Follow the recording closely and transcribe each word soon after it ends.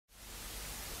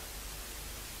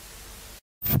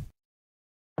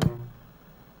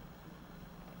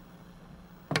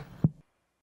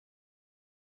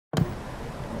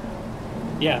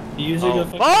Yeah, using a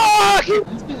fuck!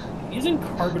 using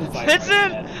carbon fiber.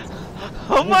 Vincent!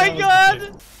 Oh my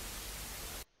god!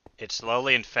 It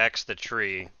slowly infects the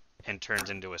tree and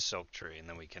turns into a silk tree, and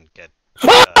then we can get.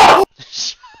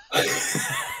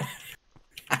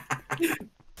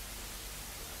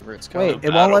 Wait,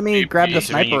 it won't let me grab the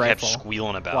sniper you rifle. kept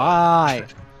squealing about Why?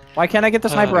 Why can't I get the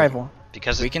sniper rifle?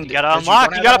 Because we can you gotta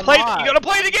unlock. You gotta play. You gotta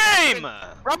play the game.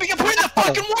 Robbie, you put in the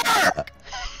fucking work.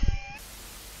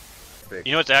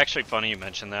 You know what's actually funny? You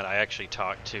mentioned that. I actually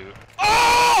talked to.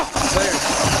 Oh!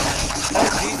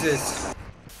 Oh Jesus!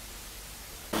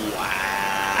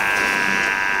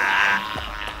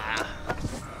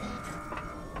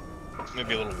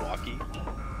 Maybe a little walkie.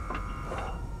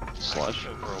 Slush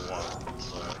over a walk.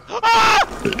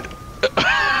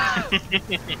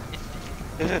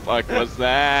 Fuck was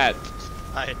that?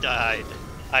 I died.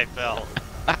 I fell.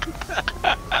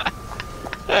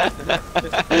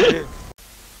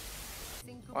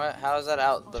 What? How is that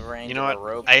out the range? You know of what?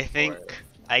 a rope I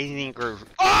think we're.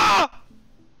 Ah!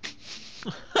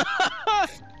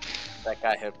 that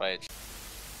got hit by a.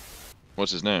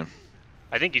 What's his name?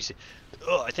 I think you see.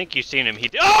 Oh, I think you've seen him. He.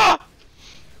 Ah!